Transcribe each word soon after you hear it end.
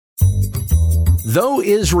Though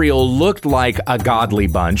Israel looked like a godly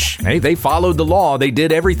bunch, they followed the law, they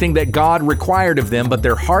did everything that God required of them, but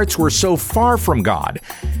their hearts were so far from God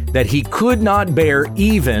that he could not bear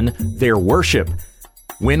even their worship.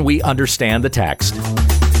 When we understand the text.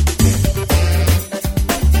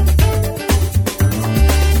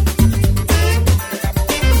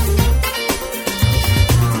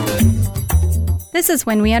 This is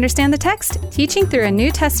When We Understand the Text, teaching through a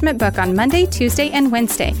New Testament book on Monday, Tuesday, and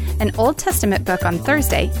Wednesday, an Old Testament book on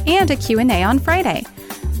Thursday, and a Q&A on Friday.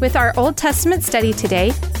 With our Old Testament study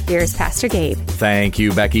today, here's Pastor Gabe. Thank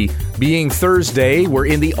you, Becky. Being Thursday, we're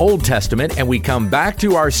in the Old Testament, and we come back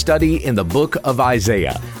to our study in the book of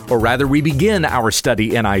Isaiah. Or rather, we begin our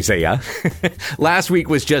study in Isaiah. Last week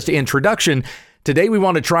was just introduction. Today, we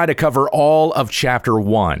want to try to cover all of chapter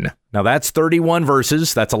 1. Now, that's 31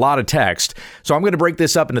 verses. That's a lot of text. So I'm going to break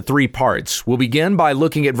this up into 3 parts. We'll begin by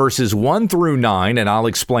looking at verses 1 through 9, and I'll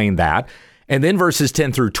explain that. And then verses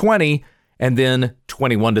 10 through 20, and then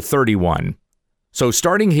 21 to 31. So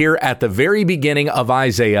starting here at the very beginning of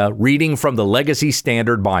Isaiah, reading from the Legacy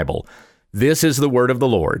Standard Bible, this is the word of the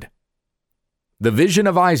Lord. The vision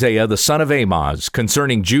of Isaiah, the son of Amoz,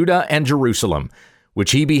 concerning Judah and Jerusalem,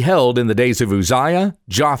 which he beheld in the days of Uzziah,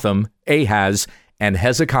 Jotham, Ahaz, and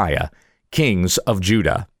Hezekiah, kings of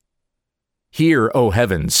Judah. Hear, O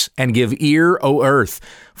heavens, and give ear, O earth,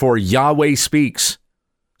 for Yahweh speaks.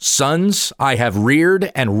 Sons I have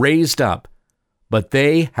reared and raised up, but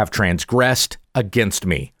they have transgressed against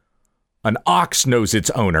me. An ox knows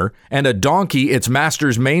its owner, and a donkey its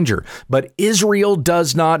master's manger, but Israel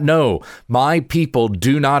does not know, my people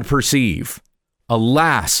do not perceive.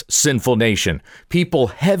 Alas, sinful nation, people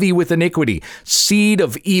heavy with iniquity, seed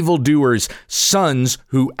of evildoers, sons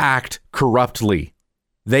who act corruptly.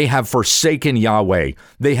 They have forsaken Yahweh.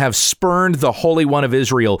 They have spurned the Holy One of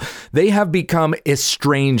Israel. They have become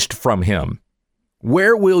estranged from him.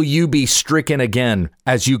 Where will you be stricken again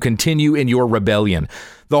as you continue in your rebellion?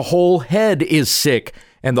 The whole head is sick,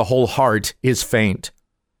 and the whole heart is faint.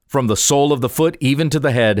 From the sole of the foot even to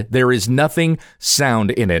the head, there is nothing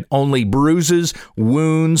sound in it, only bruises,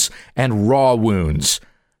 wounds, and raw wounds,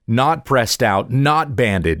 not pressed out, not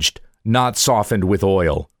bandaged, not softened with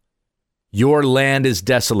oil. Your land is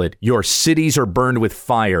desolate, your cities are burned with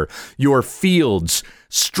fire, your fields,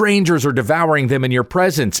 strangers are devouring them in your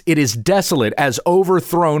presence. It is desolate as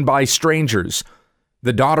overthrown by strangers.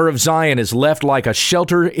 The daughter of Zion is left like a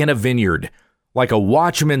shelter in a vineyard, like a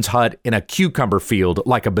watchman's hut in a cucumber field,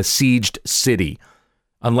 like a besieged city.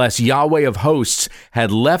 Unless Yahweh of hosts had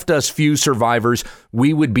left us few survivors,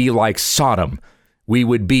 we would be like Sodom. We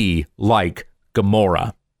would be like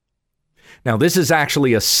Gomorrah. Now, this is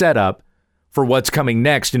actually a setup for what's coming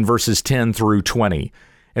next in verses 10 through 20.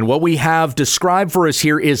 And what we have described for us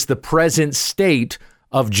here is the present state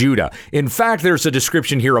of Judah. In fact, there's a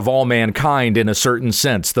description here of all mankind in a certain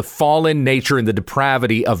sense, the fallen nature and the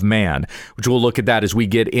depravity of man, which we'll look at that as we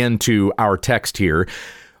get into our text here.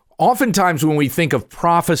 Oftentimes when we think of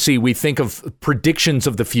prophecy, we think of predictions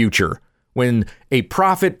of the future. When a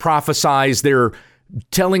prophet prophesies, they're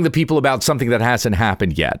telling the people about something that hasn't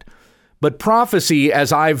happened yet. But prophecy,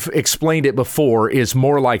 as I've explained it before, is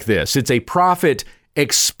more like this. It's a prophet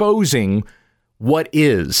exposing what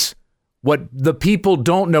is, what the people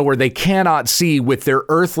don't know or they cannot see with their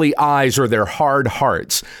earthly eyes or their hard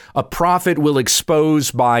hearts. A prophet will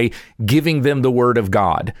expose by giving them the word of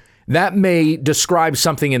God. That may describe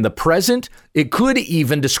something in the present. It could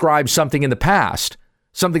even describe something in the past,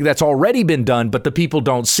 something that's already been done, but the people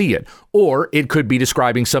don't see it. Or it could be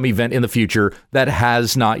describing some event in the future that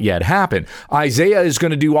has not yet happened. Isaiah is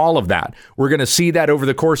going to do all of that. We're going to see that over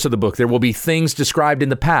the course of the book. There will be things described in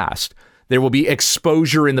the past. There will be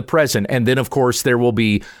exposure in the present. And then, of course, there will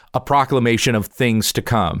be a proclamation of things to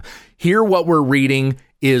come. Here, what we're reading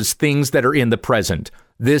is things that are in the present.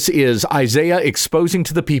 This is Isaiah exposing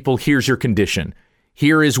to the people, here's your condition.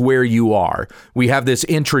 Here is where you are. We have this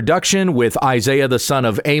introduction with Isaiah, the son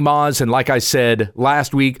of Amoz. And like I said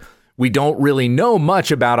last week, we don't really know much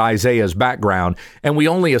about Isaiah's background, and we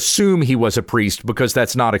only assume he was a priest because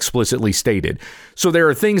that's not explicitly stated. So there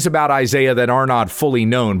are things about Isaiah that are not fully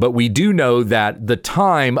known, but we do know that the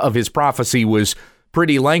time of his prophecy was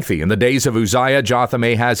pretty lengthy. In the days of Uzziah, Jotham,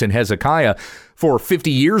 Ahaz, and Hezekiah, for 50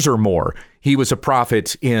 years or more, he was a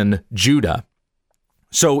prophet in Judah.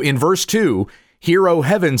 So in verse 2, hear, O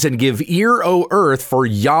heavens, and give ear, O earth, for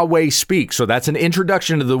Yahweh speaks. So that's an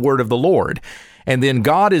introduction to the word of the Lord. And then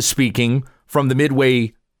God is speaking from the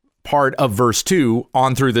midway part of verse 2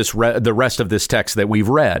 on through the rest of this text that we've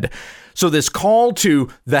read. So this call to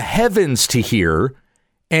the heavens to hear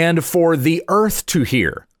and for the earth to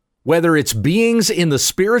hear, whether it's beings in the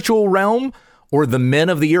spiritual realm or the men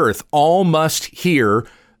of the earth, all must hear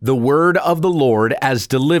the word of the Lord as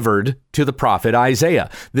delivered to the prophet Isaiah.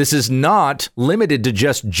 This is not limited to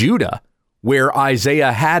just Judah, where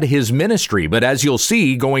Isaiah had his ministry. But as you'll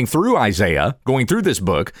see, going through Isaiah, going through this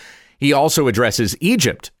book, he also addresses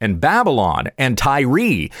Egypt and Babylon and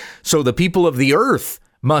Tyre. So the people of the earth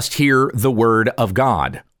must hear the word of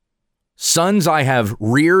God. Sons I have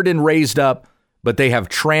reared and raised up, but they have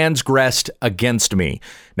transgressed against me.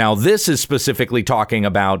 Now, this is specifically talking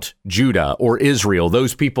about Judah or Israel,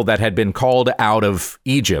 those people that had been called out of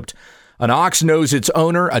Egypt. An ox knows its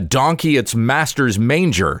owner, a donkey its master's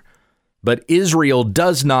manger. But Israel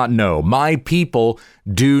does not know. My people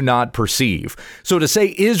do not perceive. So to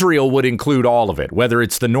say Israel would include all of it, whether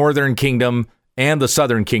it's the northern kingdom and the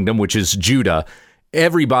southern kingdom, which is Judah,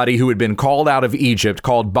 everybody who had been called out of Egypt,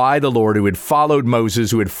 called by the Lord, who had followed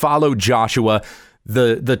Moses, who had followed Joshua,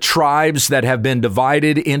 the tribes that have been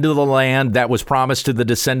divided into the land that was promised to the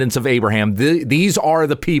descendants of Abraham. These are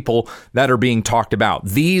the people that are being talked about.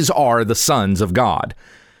 These are the sons of God.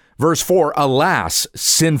 Verse 4, alas,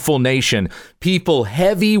 sinful nation, people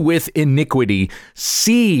heavy with iniquity,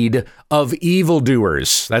 seed of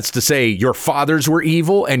evildoers. That's to say, your fathers were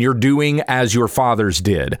evil and you're doing as your fathers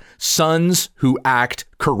did. Sons who act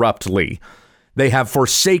corruptly. They have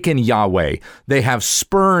forsaken Yahweh. They have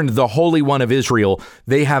spurned the Holy One of Israel.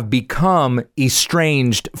 They have become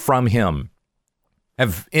estranged from him.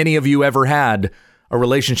 Have any of you ever had a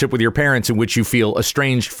relationship with your parents in which you feel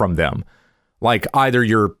estranged from them? Like either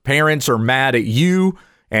your parents are mad at you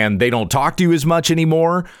and they don't talk to you as much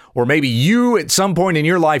anymore, or maybe you at some point in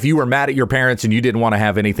your life, you were mad at your parents and you didn't want to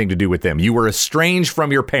have anything to do with them. You were estranged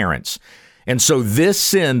from your parents. And so this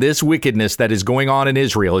sin, this wickedness that is going on in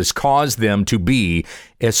Israel has caused them to be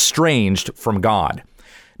estranged from God.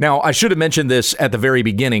 Now, I should have mentioned this at the very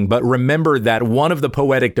beginning, but remember that one of the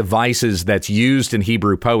poetic devices that's used in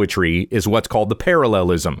Hebrew poetry is what's called the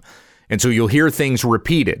parallelism. And so you'll hear things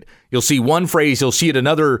repeated. You'll see one phrase, you'll see it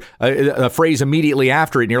another a phrase immediately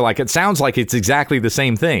after it, and you're like, it sounds like it's exactly the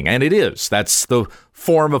same thing. And it is. That's the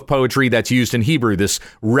form of poetry that's used in Hebrew, this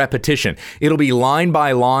repetition. It'll be line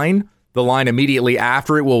by line. The line immediately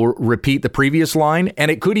after it will repeat the previous line,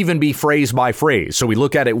 and it could even be phrase by phrase. So we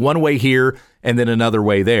look at it one way here and then another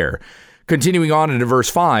way there. Continuing on into verse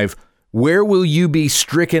 5, where will you be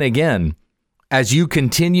stricken again as you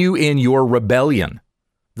continue in your rebellion?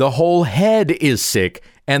 The whole head is sick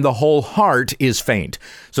and the whole heart is faint.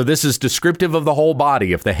 So this is descriptive of the whole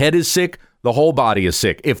body. If the head is sick, the whole body is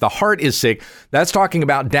sick. If the heart is sick, that's talking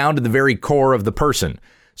about down to the very core of the person.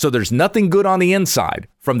 So there's nothing good on the inside.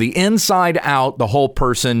 From the inside out, the whole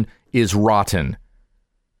person is rotten.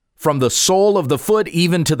 From the sole of the foot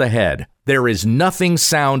even to the head, there is nothing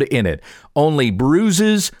sound in it. Only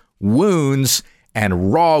bruises, wounds,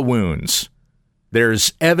 and raw wounds.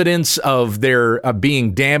 There's evidence of their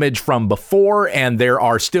being damaged from before, and there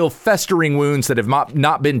are still festering wounds that have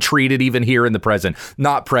not been treated even here in the present.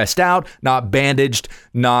 Not pressed out, not bandaged,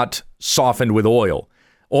 not softened with oil.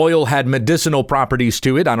 Oil had medicinal properties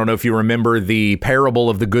to it. I don't know if you remember the parable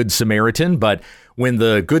of the Good Samaritan, but when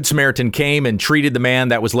the Good Samaritan came and treated the man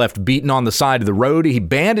that was left beaten on the side of the road, he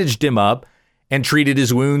bandaged him up and treated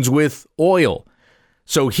his wounds with oil.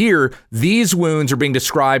 So here, these wounds are being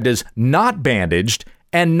described as not bandaged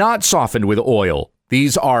and not softened with oil.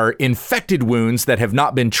 These are infected wounds that have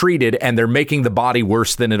not been treated, and they're making the body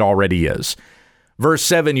worse than it already is. Verse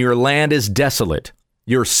 7, your land is desolate.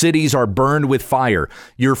 Your cities are burned with fire.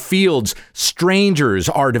 Your fields, strangers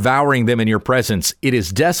are devouring them in your presence. It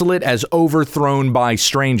is desolate as overthrown by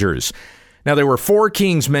strangers. Now, there were 4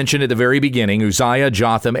 kings mentioned at the very beginning, Uzziah,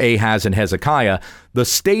 Jotham, Ahaz, and Hezekiah. The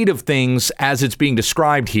state of things, as it's being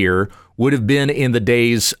described here, would have been in the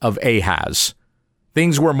days of Ahaz.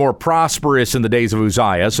 Things were more prosperous in the days of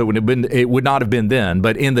Uzziah, so it would not have been then.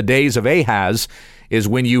 But in the days of Ahaz is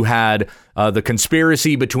when you had the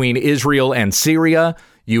conspiracy between Israel and Syria.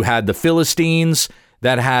 You had the Philistines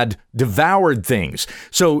that had devoured things.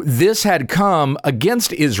 So this had come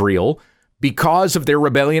against Israel because of their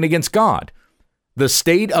rebellion against God. The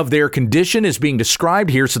state of their condition is being described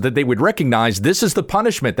here so that they would recognize this is the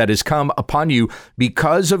punishment that has come upon you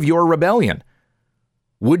because of your rebellion.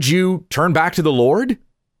 Would you turn back to the Lord?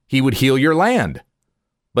 He would heal your land.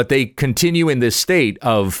 But they continue in this state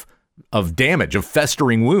of damage, of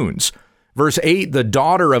festering wounds. Verse 8, the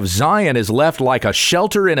daughter of Zion is left like a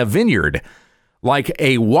shelter in a vineyard, like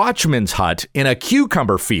a watchman's hut in a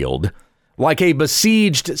cucumber field, like a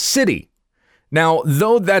besieged city. Now,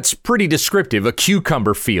 though that's pretty descriptive, a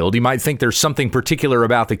cucumber field, you might think there's something particular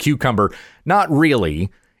about the cucumber. Not really.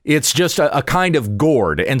 It's just a kind of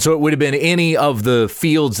gourd. And so it would have been any of the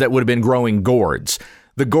fields that would have been growing gourds.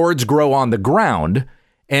 The gourds grow on the ground.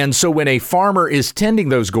 And so when a farmer is tending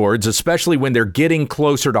those gourds, especially when they're getting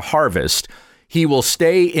closer to harvest, he will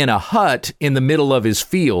stay in a hut in the middle of his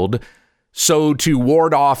field, so to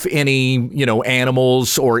ward off any,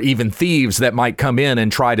 animals or even thieves that might come in and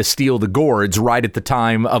try to steal the gourds right at the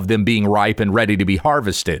time of them being ripe and ready to be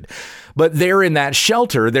harvested. But they're in that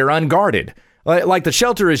shelter, they're unguarded. Like the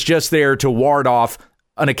shelter is just there to ward off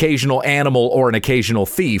an occasional animal or an occasional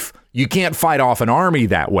thief. You can't fight off an army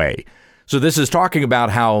that way. So this is talking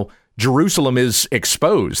about how Jerusalem is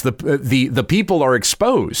exposed. The people are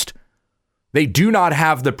exposed. They do not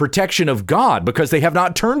have the protection of God because they have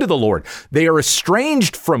not turned to the Lord. They are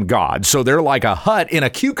estranged from God. So they're like a hut in a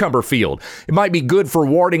cucumber field. It might be good for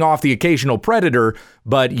warding off the occasional predator,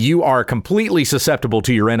 but you are completely susceptible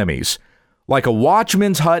to your enemies. Like a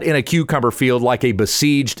watchman's hut in a cucumber field, like a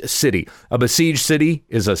besieged city. A besieged city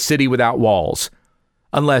is a city without walls.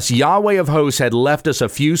 Unless Yahweh of hosts had left us a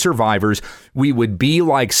few survivors, we would be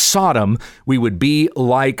like Sodom. We would be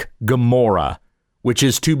like Gomorrah, which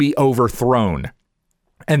is to be overthrown.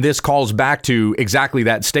 And this calls back to exactly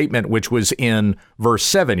that statement, which was in verse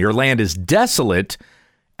 7. Your land is desolate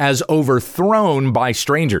as overthrown by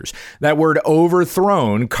strangers. That word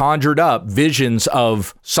overthrown conjured up visions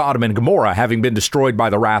of Sodom and Gomorrah having been destroyed by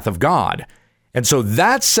the wrath of God. And so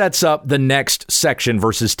that sets up the next section,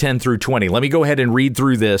 verses 10 through 20. Let me go ahead and read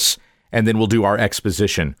through this, and then we'll do our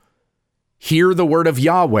exposition. Hear the word of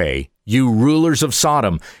Yahweh, you rulers of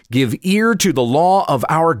Sodom. Give ear to the law of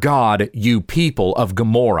our God, you people of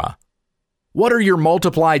Gomorrah. What are your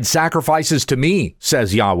multiplied sacrifices to me,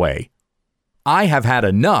 says Yahweh? I have had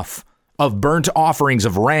enough of burnt offerings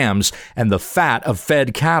of rams and the fat of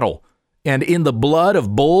fed cattle, and in the blood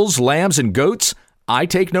of bulls, lambs, and goats, I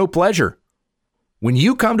take no pleasure. When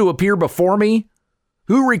you come to appear before me,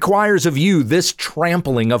 who requires of you this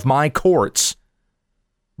trampling of my courts?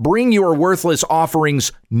 Bring your worthless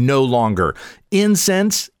offerings no longer.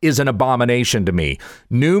 Incense is an abomination to me.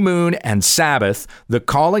 New moon and Sabbath, the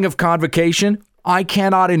calling of convocation, I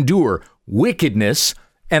cannot endure. Wickedness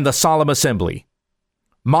and the solemn assembly.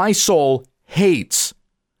 My soul hates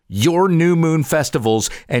your new moon festivals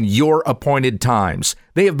and your appointed times.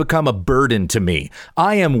 They have become a burden to me.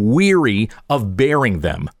 I am weary of bearing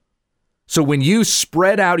them. So when you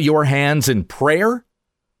spread out your hands in prayer,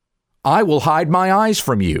 I will hide my eyes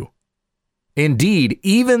from you. Indeed,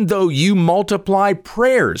 even though you multiply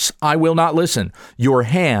prayers, I will not listen. Your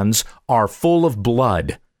hands are full of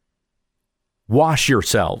blood. Wash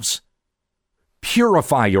yourselves.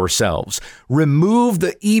 Purify yourselves. Remove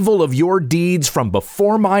the evil of your deeds from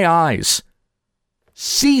before my eyes.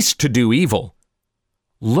 Cease to do evil.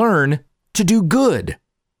 Learn to do good.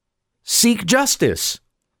 Seek justice.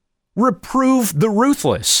 Reprove the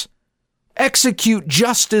ruthless. Execute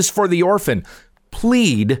justice for the orphan.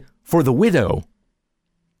 Plead for the widow.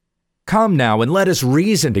 Come now and let us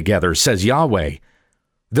reason together, says Yahweh.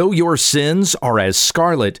 Though your sins are as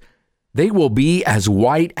scarlet, they will be as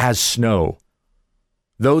white as snow.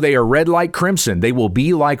 Though they are red like crimson, they will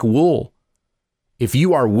be like wool. If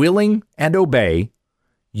you are willing and obey,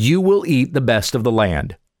 you will eat the best of the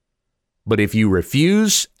land. But if you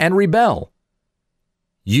refuse and rebel,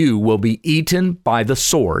 you will be eaten by the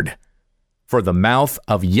sword, for the mouth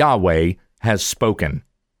of Yahweh has spoken.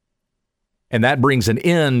 And that brings an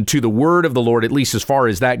end to the word of the Lord, at least as far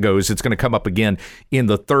as that goes. It's going to come up again in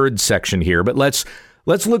the third section here. But let's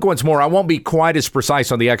look once more. I won't be quite as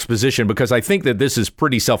precise on the exposition because I think that this is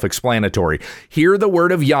pretty self-explanatory. Hear the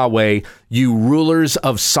word of Yahweh, you rulers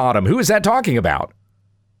of Sodom. Who is that talking about?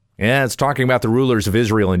 Yeah, it's talking about the rulers of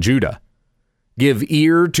Israel and Judah. Give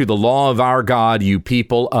ear to the law of our God, you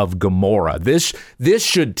people of Gomorrah. This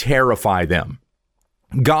should terrify them.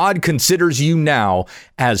 God considers you now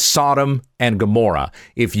as Sodom and Gomorrah.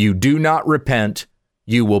 If you do not repent,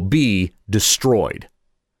 you will be destroyed.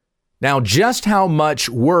 Now, just how much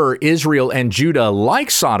were Israel and Judah like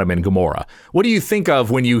Sodom and Gomorrah? What do you think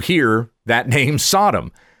of when you hear that name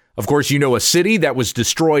Sodom? Of course, you know a city that was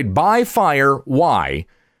destroyed by fire. Why?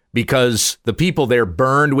 Because the people there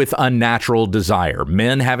burned with unnatural desire,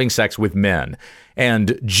 men having sex with men.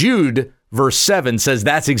 And Jude, verse 7, says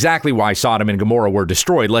that's exactly why Sodom and Gomorrah were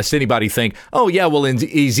destroyed, lest anybody think, oh yeah, well in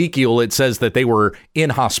Ezekiel it says that they were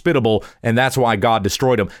inhospitable and that's why God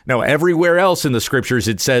destroyed them. No, everywhere else in the scriptures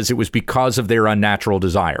it says it was because of their unnatural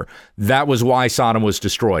desire. That was why Sodom was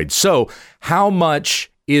destroyed. So how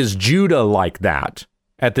much is Judah like that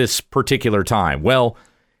at this particular time? Well,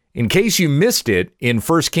 in case you missed it, in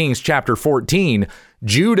 1 Kings chapter 14,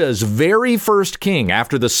 Judah's very first king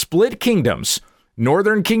after the split kingdoms,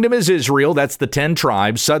 Northern kingdom is Israel, that's the 10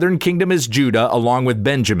 tribes. Southern kingdom is Judah, along with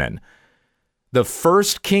Benjamin. The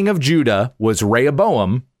first king of Judah was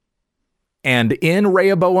Rehoboam, and in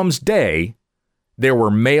Rehoboam's day, there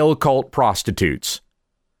were male cult prostitutes.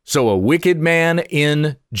 So a wicked man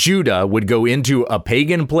in Judah would go into a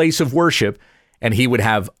pagan place of worship, and he would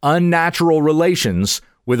have unnatural relations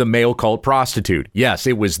with a male cult prostitute. Yes,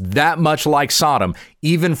 it was that much like Sodom,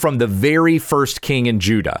 even from the very first king in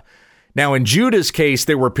Judah. Now, in Judah's case,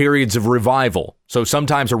 there were periods of revival. So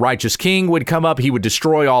sometimes a righteous king would come up. He would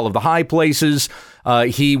destroy all of the high places.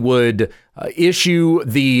 He would issue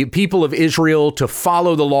the people of Israel to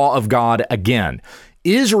follow the law of God again.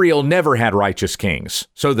 Israel never had righteous kings.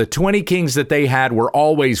 So the 20 kings that they had were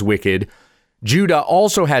always wicked. Judah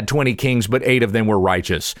also had 20 kings, but 8 of them were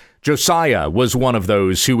righteous. Josiah was one of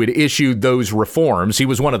those who had issued those reforms. He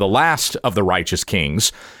was one of the last of the righteous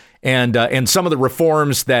kings. And some of the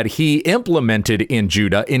reforms that he implemented in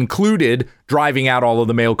Judah included driving out all of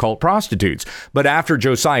the male cult prostitutes. But after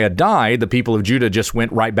Josiah died, the people of Judah just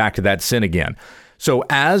went right back to that sin again. So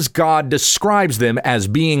as God describes them as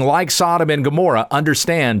being like Sodom and Gomorrah,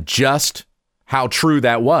 understand just how true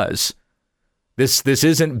that was. This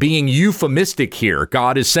isn't being euphemistic here.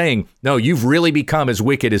 God is saying, no, you've really become as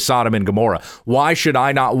wicked as Sodom and Gomorrah. Why should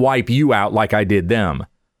I not wipe you out like I did them?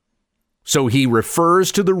 So he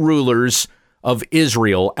refers to the rulers of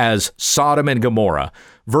Israel as Sodom and Gomorrah.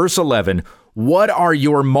 Verse 11, what are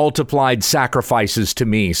your multiplied sacrifices to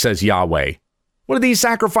me, says Yahweh? What do these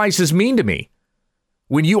sacrifices mean to me?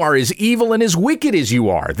 When you are as evil and as wicked as you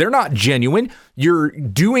are, they're not genuine. You're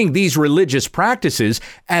doing these religious practices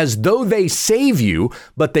as though they save you,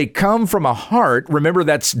 but they come from a heart, remember,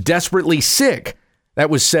 that's desperately sick.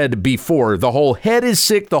 That was said before. The whole head is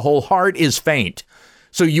sick, the whole heart is faint.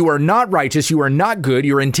 So you are not righteous, you are not good,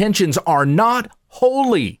 your intentions are not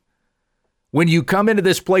holy. When you come into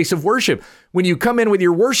this place of worship, when you come in with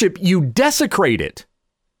your worship, you desecrate it.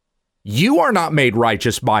 You are not made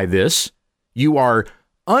righteous by this. You are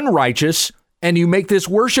unrighteous, and you make this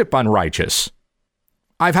worship unrighteous.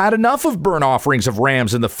 I've had enough of burnt offerings of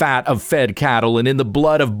rams and the fat of fed cattle and in the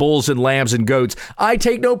blood of bulls and lambs and goats. I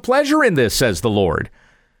take no pleasure in this, says the Lord.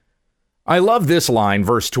 I love this line,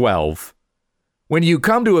 verse 12. When you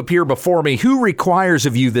come to appear before me, who requires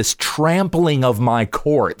of you this trampling of my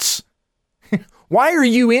courts? Why are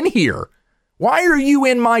you in here? Why are you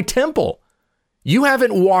in my temple? You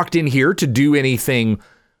haven't walked in here to do anything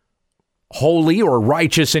holy or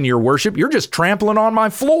righteous in your worship. You're just trampling on my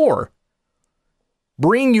floor.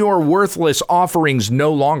 Bring your worthless offerings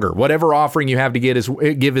no longer. Whatever offering you have to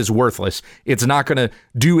give is worthless. It's not going to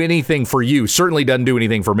do anything for you. Certainly doesn't do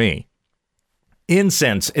anything for me.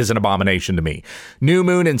 Incense is an abomination to me. New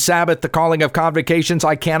moon and Sabbath, the calling of convocations,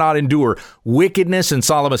 I cannot endure. Wickedness and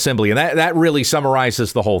solemn assembly. And that really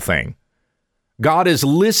summarizes the whole thing. God is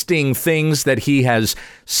listing things that he has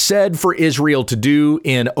said for Israel to do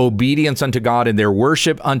in obedience unto God and their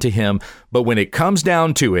worship unto him. But when it comes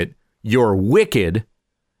down to it, you're wicked,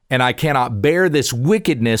 and I cannot bear this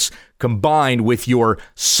wickedness combined with your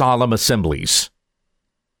solemn assemblies.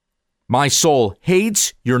 My soul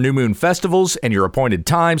hates your new moon festivals and your appointed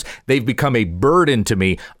times. They've become a burden to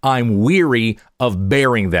me. I'm weary of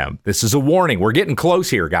bearing them. This is a warning. We're getting close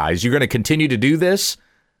here, guys. You're going to continue to do this.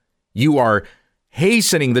 You are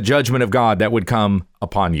hastening the judgment of God that would come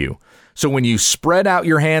upon you. So when you spread out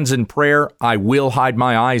your hands in prayer, I will hide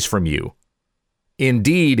my eyes from you.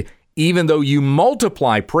 Indeed, even though you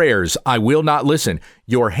multiply prayers, I will not listen.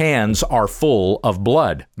 Your hands are full of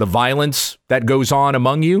blood. The violence that goes on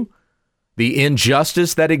among you, the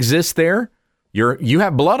injustice that exists there, you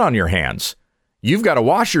have blood on your hands. You've got to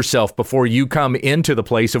wash yourself before you come into the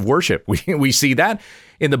place of worship. We see that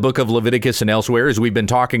in the book of Leviticus and elsewhere, as we've been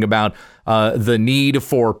talking about the need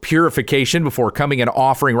for purification before coming and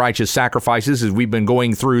offering righteous sacrifices, as we've been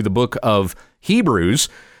going through the book of Hebrews.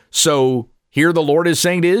 So here the Lord is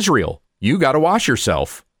saying to Israel, you got to wash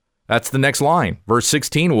yourself. That's the next line. Verse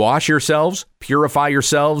 16, wash yourselves, purify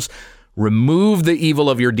yourselves, remove the evil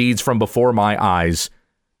of your deeds from before my eyes,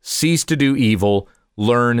 cease to do evil,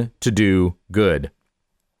 learn to do good.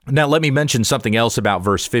 Now, let me mention something else about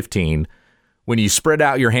verse 15. When you spread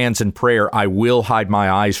out your hands in prayer, I will hide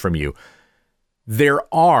my eyes from you. There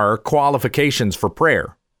are qualifications for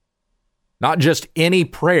prayer. Not just any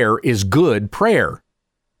prayer is good prayer.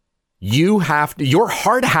 Your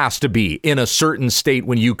heart has to be in a certain state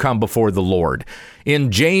when you come before the Lord. In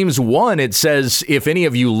James 1, it says, if any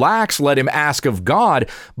of you lacks, let him ask of God.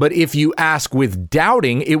 But if you ask with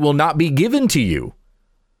doubting, it will not be given to you.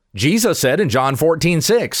 Jesus said in John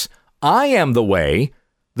 14:6, I am the way,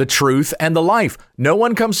 the truth, and the life. No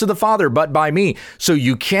one comes to the Father but by me. So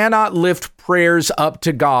you cannot lift prayers up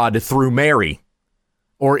to God through Mary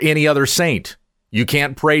or any other saint. You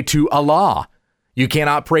can't pray to Allah. You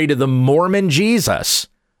cannot pray to the Mormon Jesus.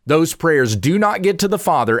 Those prayers do not get to the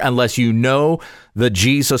Father unless you know the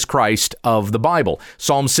Jesus Christ of the Bible.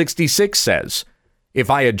 Psalm 66 says, if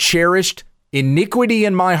I had cherished iniquity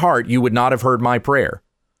in my heart, you would not have heard my prayer.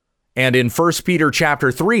 And in 1 Peter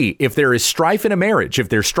chapter 3, if there is strife in a marriage, if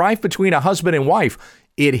there's strife between a husband and wife,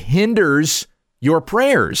 it hinders your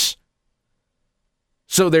prayers.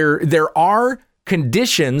 So there are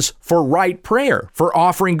conditions for right prayer, for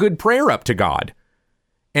offering good prayer up to God.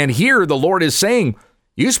 And here the Lord is saying,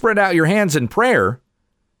 you spread out your hands in prayer.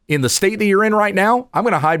 In the state that you're in right now, I'm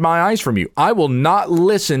going to hide my eyes from you. I will not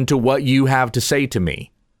listen to what you have to say to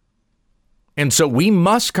me. And so we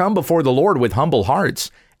must come before the Lord with humble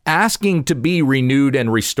hearts, asking to be renewed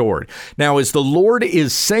and restored. Now, as the Lord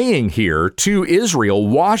is saying here to Israel,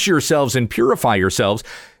 wash yourselves and purify yourselves,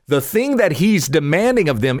 the thing that he's demanding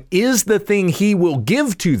of them is the thing he will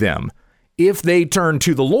give to them if they turn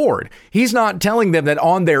to the Lord. He's not telling them that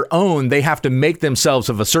on their own they have to make themselves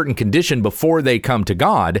of a certain condition before they come to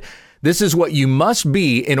God. This is what you must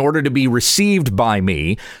be in order to be received by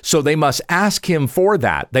me. So they must ask him for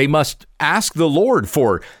that. They must ask the Lord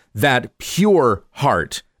for that pure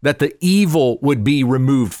heart, that the evil would be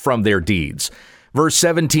removed from their deeds. Verse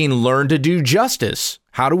 17, learn to do justice.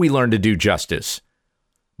 How do we learn to do justice?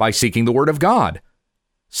 By seeking the word of God.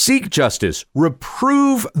 Seek justice,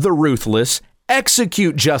 reprove the ruthless,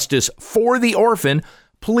 execute justice for the orphan,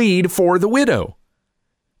 plead for the widow.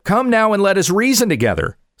 Come now and let us reason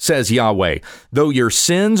together, says Yahweh. Though your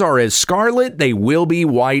sins are as scarlet, they will be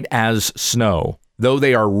white as snow. Though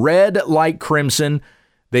they are red like crimson,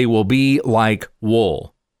 they will be like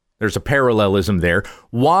wool. There's a parallelism there.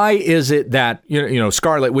 Why is it that,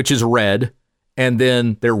 scarlet, which is red, and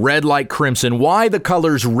then they're red like crimson? Why the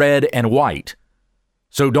colors red and white?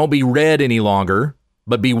 So don't be red any longer,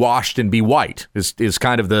 but be washed and be white is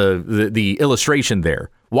kind of the illustration there.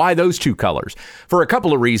 Why those two colors? For a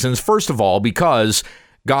couple of reasons. First of all, because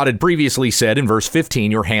God had previously said in verse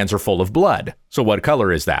 15, your hands are full of blood. So what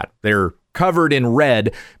color is that? They're covered in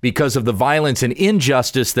red because of the violence and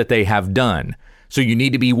injustice that they have done. So you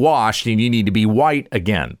need to be washed and you need to be white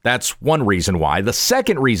again. That's one reason why. The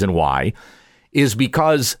second reason why is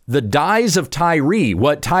because the dyes of Tyre,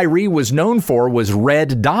 what Tyre was known for was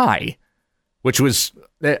red dye, which was,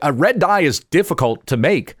 a red dye is difficult to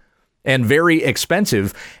make and very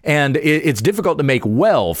expensive, and it's difficult to make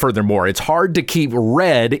well, furthermore. It's hard to keep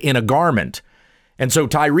red in a garment. And so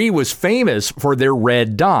Tyre was famous for their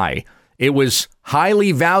red dye. It was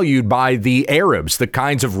highly valued by the Arabs, the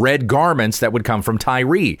kinds of red garments that would come from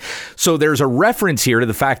Tyre. So there's a reference here to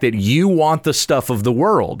the fact that you want the stuff of the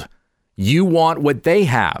world. You want what they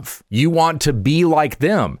have. You want to be like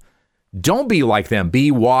them. Don't be like them.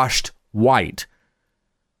 Be washed white.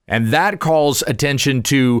 And that calls attention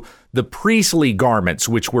to the priestly garments,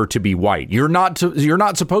 which were to be white. You're not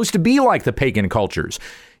supposed to be like the pagan cultures.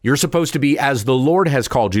 You're supposed to be as the Lord has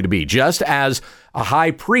called you to be. Just as a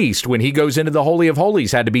high priest, when he goes into the Holy of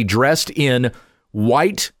Holies, had to be dressed in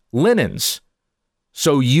white linens.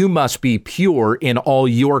 So you must be pure in all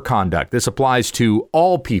your conduct. This applies to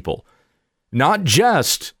all people. Not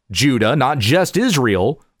just Judah, not just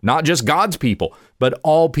Israel, not just God's people, but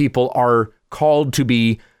all people are called to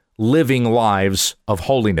be living lives of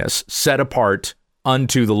holiness, set apart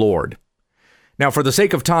unto the Lord. Now, for the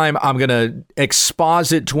sake of time, I'm going to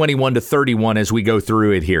exposit 21 to 31 as we go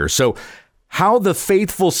through it here. So, how the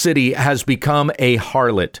faithful city has become a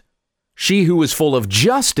harlot, she who was full of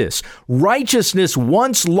justice, righteousness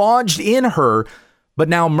once lodged in her, but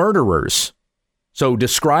now murderers. So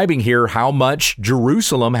describing here how much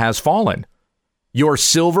Jerusalem has fallen. Your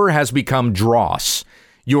silver has become dross,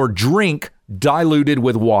 your drink diluted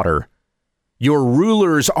with water. Your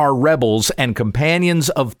rulers are rebels and companions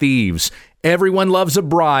of thieves. Everyone loves a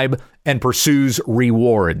bribe and pursues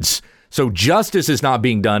rewards. So justice is not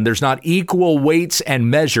being done. There's not equal weights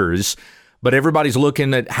and measures, but everybody's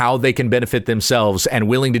looking at how they can benefit themselves and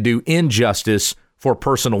willing to do injustice for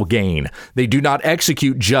personal gain. They do not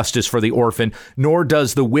execute justice for the orphan, nor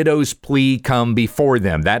does the widow's plea come before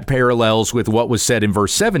them. That parallels with what was said in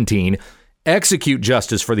verse 17, execute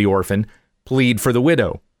justice for the orphan, plead for the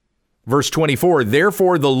widow. Verse 24,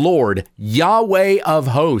 therefore the Lord, Yahweh of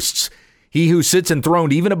hosts, he who sits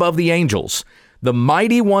enthroned even above the angels, the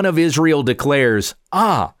mighty one of Israel declares,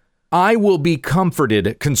 I will be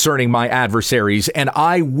comforted concerning my adversaries, and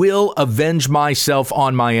I will avenge myself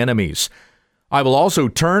on my enemies. I will also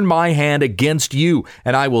turn my hand against you,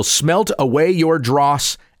 and I will smelt away your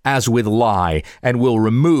dross as with lye, and will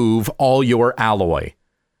remove all your alloy.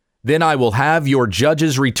 Then I will have your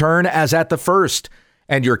judges return as at the first,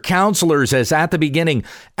 and your counselors as at the beginning.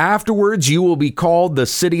 Afterwards you will be called the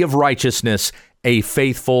city of righteousness, a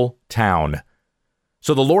faithful town.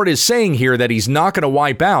 So the Lord is saying here that he's not going to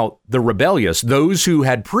wipe out the rebellious, those who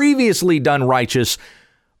had previously done righteous,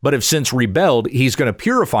 but have since rebelled. He's going to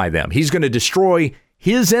purify them. He's going to destroy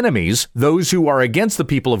his enemies, those who are against the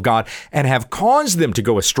people of God and have caused them to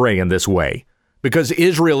go astray in this way, because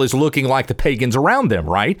Israel is looking like the pagans around them,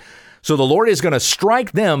 right? So the Lord is going to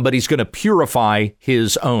strike them, but he's going to purify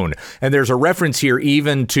his own. And there's a reference here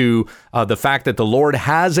even to the fact that the Lord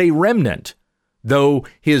has a remnant. Though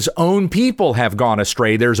his own people have gone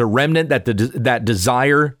astray, there's a remnant that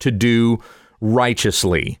desire to do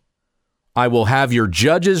righteously. I will have your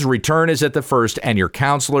judges return as at the first, and your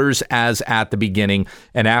counselors as at the beginning.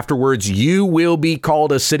 And afterwards you will be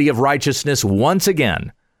called a city of righteousness once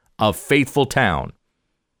again, a faithful town.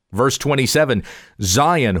 Verse 27,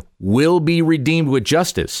 Zion will be redeemed with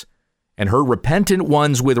justice, and her repentant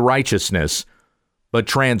ones with righteousness. But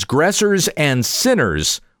transgressors and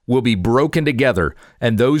sinners will be broken together,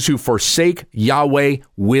 and those who forsake Yahweh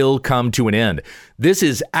will come to an end. This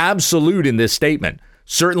is absolute in this statement.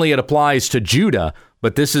 Certainly it applies to Judah,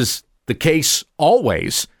 but this is the case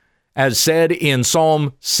always. As said in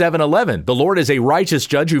Psalm 7:11, the Lord is a righteous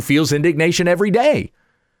judge who feels indignation every day.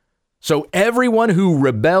 So everyone who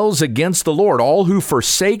rebels against the Lord, all who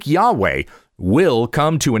forsake Yahweh, will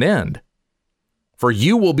come to an end. For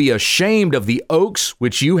you will be ashamed of the oaks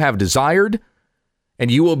which you have desired, and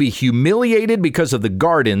you will be humiliated because of the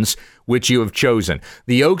gardens which you have chosen.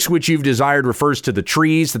 The oaks which you've desired refers to the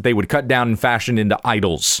trees that they would cut down and fashion into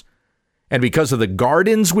idols. And because of the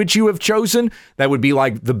gardens which you have chosen, that would be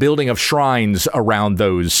like the building of shrines around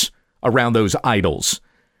those idols.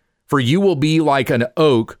 For you will be like an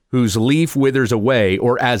oak whose leaf withers away,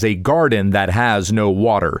 or as a garden that has no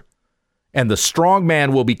water. And the strong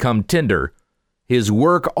man will become tinder, his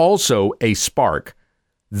work also a spark.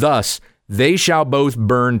 Thus they shall both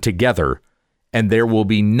burn together, and there will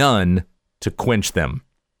be none to quench them.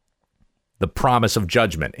 The promise of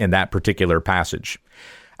judgment in that particular passage.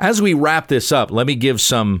 As we wrap this up, let me give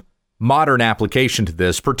some modern application to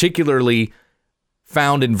this, particularly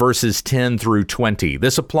found in verses 10 through 20.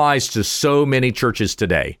 This applies to so many churches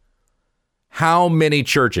today. How many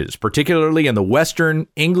churches, particularly in the Western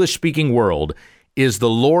English-speaking world, is the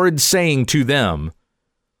Lord saying to them,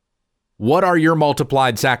 what are your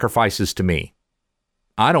multiplied sacrifices to me?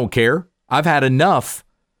 I don't care. I've had enough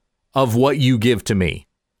of what you give to me.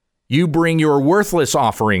 You bring your worthless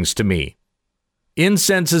offerings to me.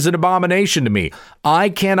 Incense is an abomination to me. I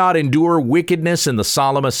cannot endure wickedness in the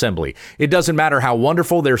solemn assembly. It doesn't matter how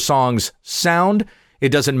wonderful their songs sound. It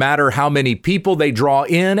doesn't matter how many people they draw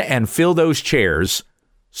in and fill those chairs.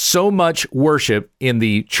 So much worship in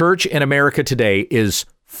the church in America today is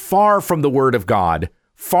far from the word of God,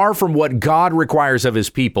 far from what God requires of his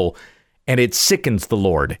people, and it sickens the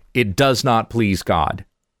Lord. It does not please God.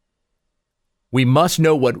 We must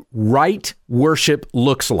know what right worship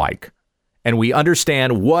looks like, and we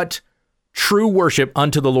understand what true worship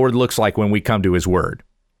unto the Lord looks like when we come to his word.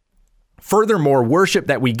 Furthermore, worship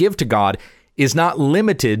that we give to God is not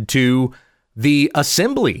limited to the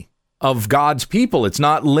assembly of God's people. It's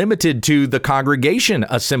not limited to the congregation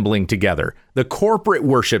assembling together, the corporate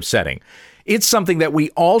worship setting. It's something that we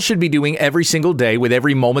all should be doing every single day with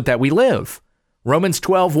every moment that we live. Romans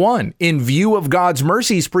 12:1, in view of God's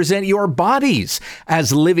mercies, present your bodies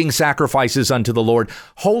as living sacrifices unto the Lord,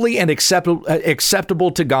 holy and acceptable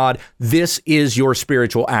to God. This is your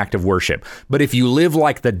spiritual act of worship. But if you live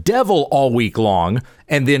like the devil all week long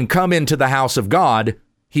and then come into the house of God,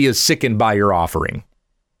 he is sickened by your offering.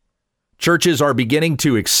 Churches are beginning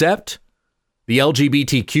to accept the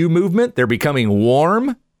LGBTQ movement. They're becoming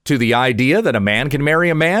warm to the idea that a man can marry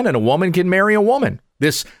a man and a woman can marry a woman.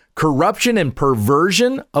 This corruption and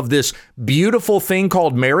perversion of this beautiful thing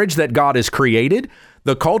called marriage that God has created,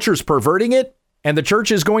 the culture's perverting it, and the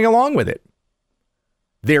church is going along with it.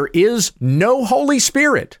 There is no Holy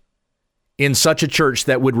Spirit in such a church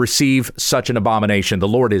that would receive such an abomination. The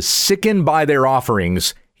Lord is sickened by their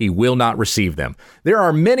offerings. He will not receive them. There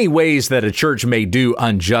are many ways that a church may do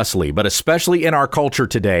unjustly, but especially in our culture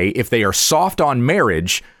today, if they are soft on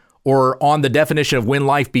marriage or on the definition of when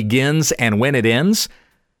life begins and when it ends,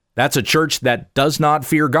 that's a church that does not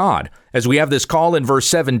fear God. As we have this call in verse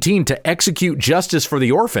 17 to execute justice for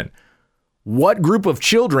the orphan. What group of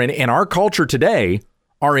children in our culture today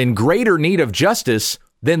are in greater need of justice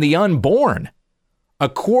than the unborn? A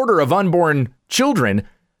quarter of unborn children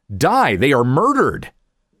die. They are murdered.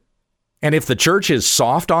 And if the church is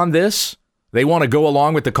soft on this, they want to go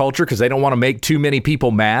along with the culture because they don't want to make too many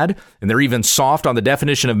people mad, and they're even soft on the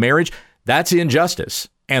definition of marriage, that's injustice.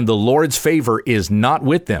 And the Lord's favor is not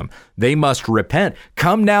with them. They must repent.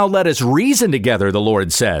 Come now, let us reason together, the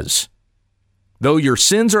Lord says. Though your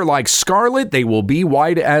sins are like scarlet, they will be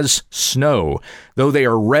white as snow. Though they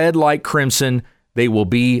are red like crimson, they will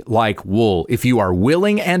be like wool. If you are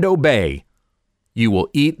willing and obey, you will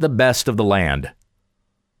eat the best of the land.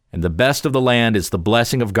 And the best of the land is the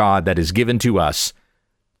blessing of God that is given to us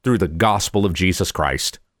through the gospel of Jesus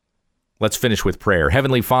Christ. Let's finish with prayer.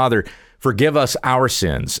 Heavenly Father, forgive us our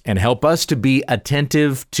sins and help us to be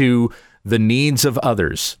attentive to the needs of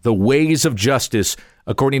others, the ways of justice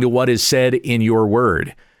according to what is said in your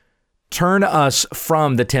word. Turn us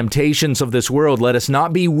from the temptations of this world. Let us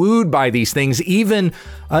not be wooed by these things, even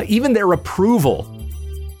their approval.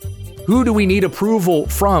 Who do we need approval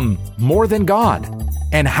from more than God?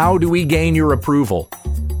 And how do we gain your approval?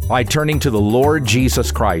 By turning to the Lord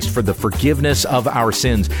Jesus Christ for the forgiveness of our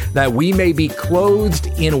sins, that we may be clothed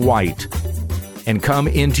in white and come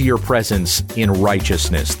into your presence in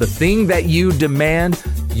righteousness. The thing that you demand,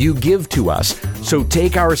 you give to us. So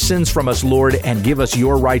take our sins from us, Lord, and give us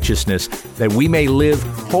your righteousness, that we may live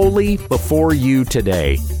holy before you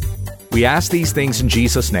today. We ask these things in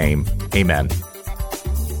Jesus' name. Amen.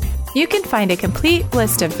 You can find a complete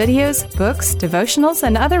list of videos, books, devotionals,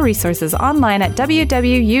 and other resources online at www.utt.com.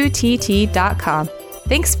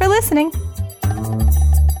 Thanks for listening.